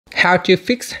how to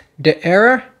fix the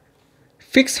error.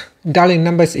 Fixed dialing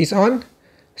numbers is on,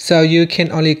 so you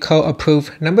can only call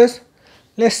approved numbers.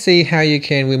 Let's see how you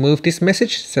can remove this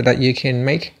message so that you can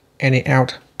make any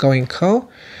outgoing call.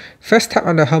 First, tap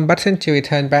on the home button to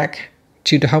return back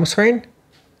to the home screen.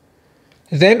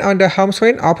 Then on the home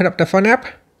screen, open up the phone app.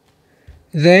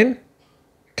 Then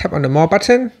tap on the more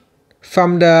button.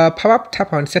 From the pop-up,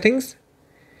 tap on settings.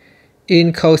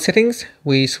 In call settings,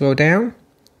 we scroll down.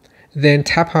 Then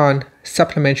tap on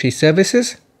supplementary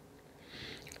services.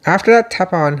 After that,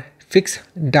 tap on fixed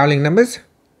dialing numbers.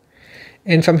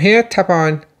 And from here, tap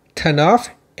on turn off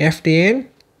FDN.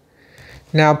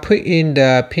 Now put in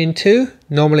the pin 2.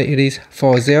 Normally it is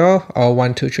 40 or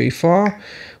 1234,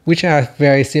 which are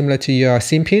very similar to your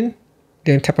SIM pin.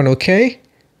 Then tap on OK.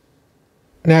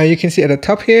 Now you can see at the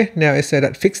top here, now it said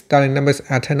that fixed dialing numbers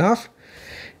are turned off.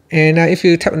 And now if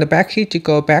you tap on the back key to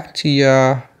go back to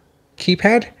your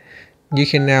keypad, you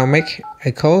can now make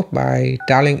a call by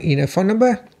dialing in a phone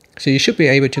number. So you should be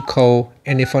able to call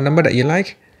any phone number that you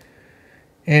like.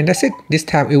 And that's it. This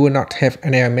time it will not have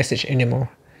an error message anymore.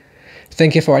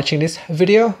 Thank you for watching this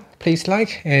video. Please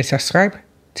like and subscribe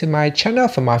to my channel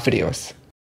for more videos.